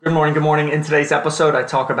Good morning, good morning. In today's episode, I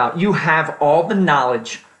talk about you have all the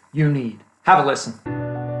knowledge you need. Have a listen.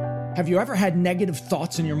 Have you ever had negative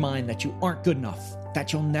thoughts in your mind that you aren't good enough,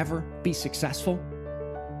 that you'll never be successful?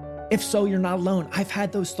 If so, you're not alone. I've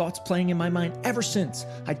had those thoughts playing in my mind ever since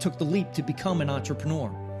I took the leap to become an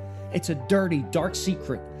entrepreneur. It's a dirty, dark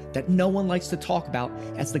secret that no one likes to talk about,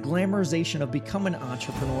 as the glamorization of becoming an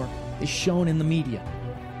entrepreneur is shown in the media.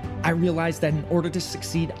 I realized that in order to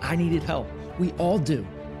succeed, I needed help. We all do.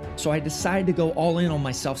 So I decided to go all in on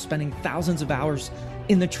myself, spending thousands of hours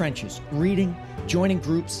in the trenches, reading, joining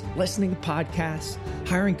groups, listening to podcasts,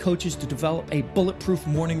 hiring coaches to develop a bulletproof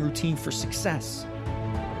morning routine for success.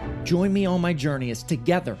 Join me on my journey as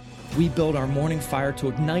together we build our morning fire to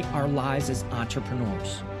ignite our lives as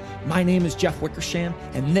entrepreneurs. My name is Jeff Wickersham,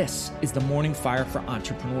 and this is the Morning Fire for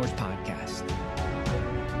Entrepreneurs podcast.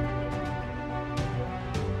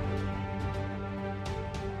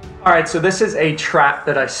 All right, so this is a trap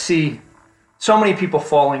that I see so many people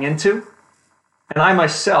falling into, and I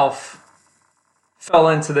myself fell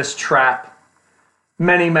into this trap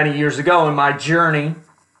many, many years ago in my journey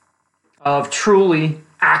of truly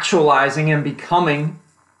actualizing and becoming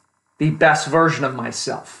the best version of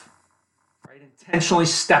myself, right? Intentionally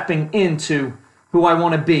stepping into who I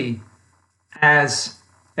want to be as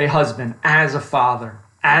a husband, as a father,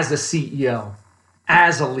 as a CEO,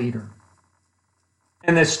 as a leader.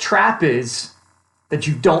 And this trap is that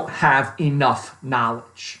you don't have enough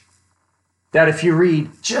knowledge. That if you read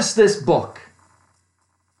just this book,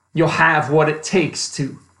 you'll have what it takes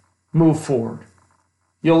to move forward.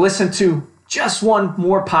 You'll listen to just one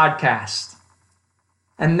more podcast,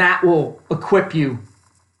 and that will equip you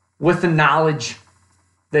with the knowledge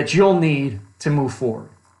that you'll need to move forward.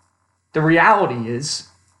 The reality is,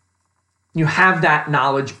 you have that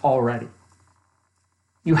knowledge already.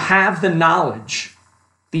 You have the knowledge.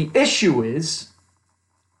 The issue is,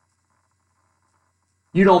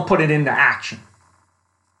 you don't put it into action.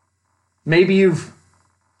 Maybe you've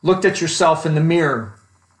looked at yourself in the mirror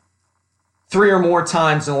 3 or more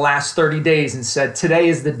times in the last 30 days and said, today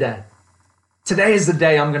is the day. Today is the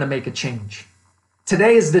day I'm going to make a change.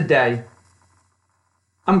 Today is the day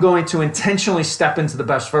I'm going to intentionally step into the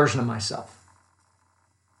best version of myself.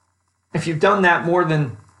 If you've done that more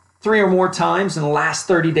than 3 or more times in the last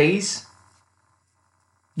 30 days,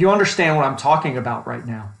 you understand what I'm talking about right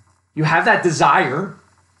now. You have that desire.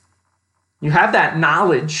 You have that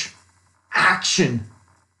knowledge. Action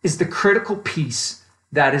is the critical piece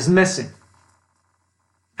that is missing.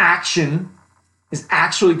 Action is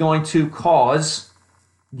actually going to cause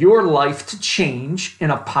your life to change in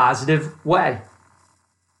a positive way.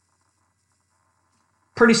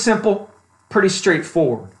 Pretty simple, pretty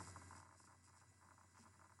straightforward.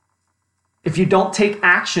 If you don't take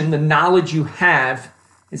action, the knowledge you have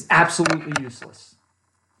is absolutely useless.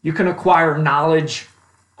 You can acquire knowledge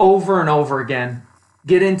over and over again,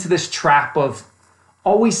 get into this trap of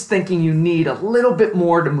always thinking you need a little bit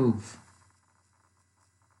more to move.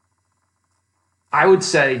 I would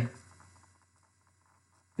say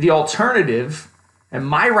the alternative, and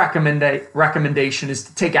my recommendation is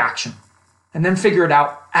to take action and then figure it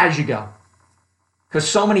out as you go. Because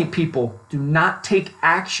so many people do not take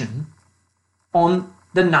action on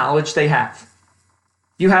the knowledge they have.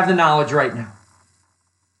 You have the knowledge right now.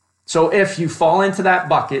 So if you fall into that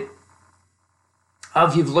bucket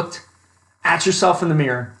of you've looked at yourself in the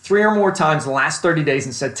mirror 3 or more times in the last 30 days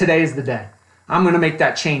and said, today is the day, I'm going to make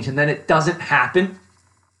that change, and then it doesn't happen,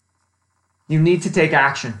 you need to take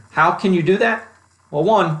action. How can you do that? Well,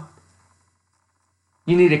 one,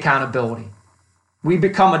 you need accountability. We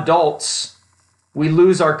become adults. We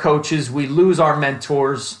lose our coaches. We lose our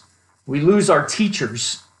mentors. We lose our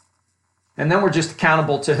teachers. And then we're just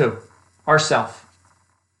accountable to who? Ourselves.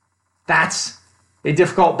 That's a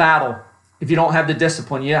difficult battle if you don't have the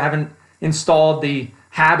discipline. You haven't installed the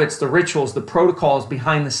habits, the rituals, the protocols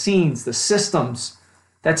behind the scenes, the systems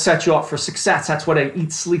that set you up for success. That's what I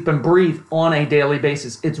eat, sleep, and breathe on a daily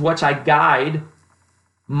basis. It's what I guide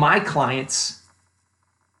my clients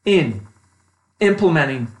in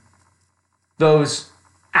implementing those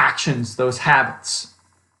actions, those habits,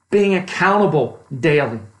 being accountable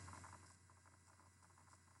daily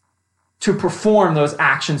to perform those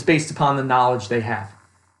actions based upon the knowledge they have.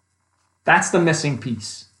 That's the missing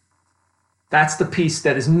piece. That's the piece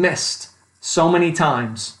that is missed so many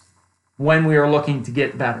times when we are looking to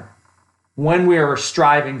get better, when we are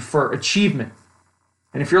striving for achievement.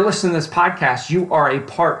 And if you're listening to this podcast, you are a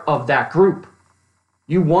part of that group.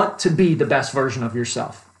 You want to be the best version of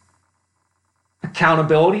yourself.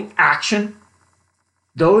 Accountability, action,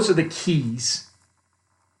 those are the keys,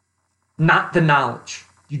 not the knowledge.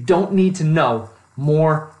 You don't need to know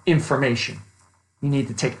more information. You need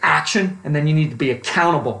to take action, and then you need to be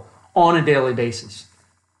accountable on a daily basis.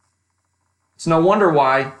 It's no wonder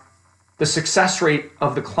why the success rate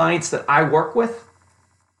of the clients that I work with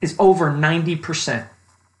is over 90%.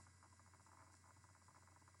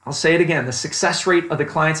 I'll say it again. The success rate of the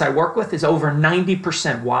clients I work with is over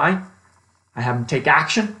 90%. Why? I have them take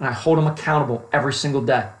action and I hold them accountable every single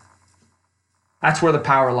day. That's where the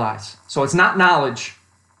power lies. So it's not knowledge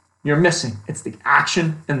you're missing. It's the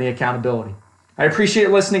action and the accountability. I appreciate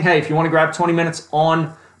listening. Hey, if you want to grab 20 minutes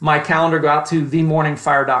on my calendar, go out to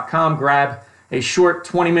themorningfire.com, grab a short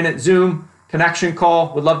 20-minute Zoom connection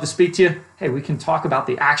call. Would love to speak to you. Hey, we can talk about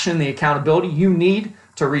the action, the accountability you need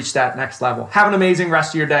to reach that next level. Have an amazing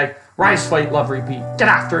rest of your day. Rise, fight, love, repeat. Get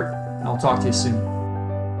after it. And I'll talk to you soon.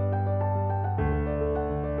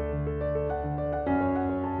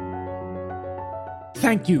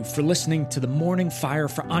 Thank you for listening to the Morning Fire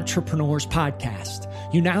for Entrepreneurs podcast.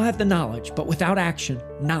 You now have the knowledge, but without action,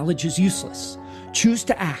 knowledge is useless. Choose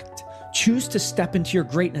to act. Choose to step into your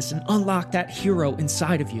greatness and unlock that hero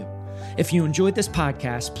inside of you. If you enjoyed this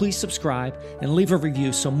podcast, please subscribe and leave a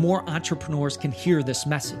review so more entrepreneurs can hear this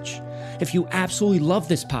message. If you absolutely love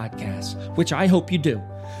this podcast, which I hope you do,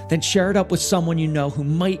 then share it up with someone you know who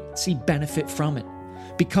might see benefit from it.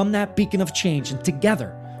 Become that beacon of change, and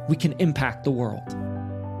together we can impact the world.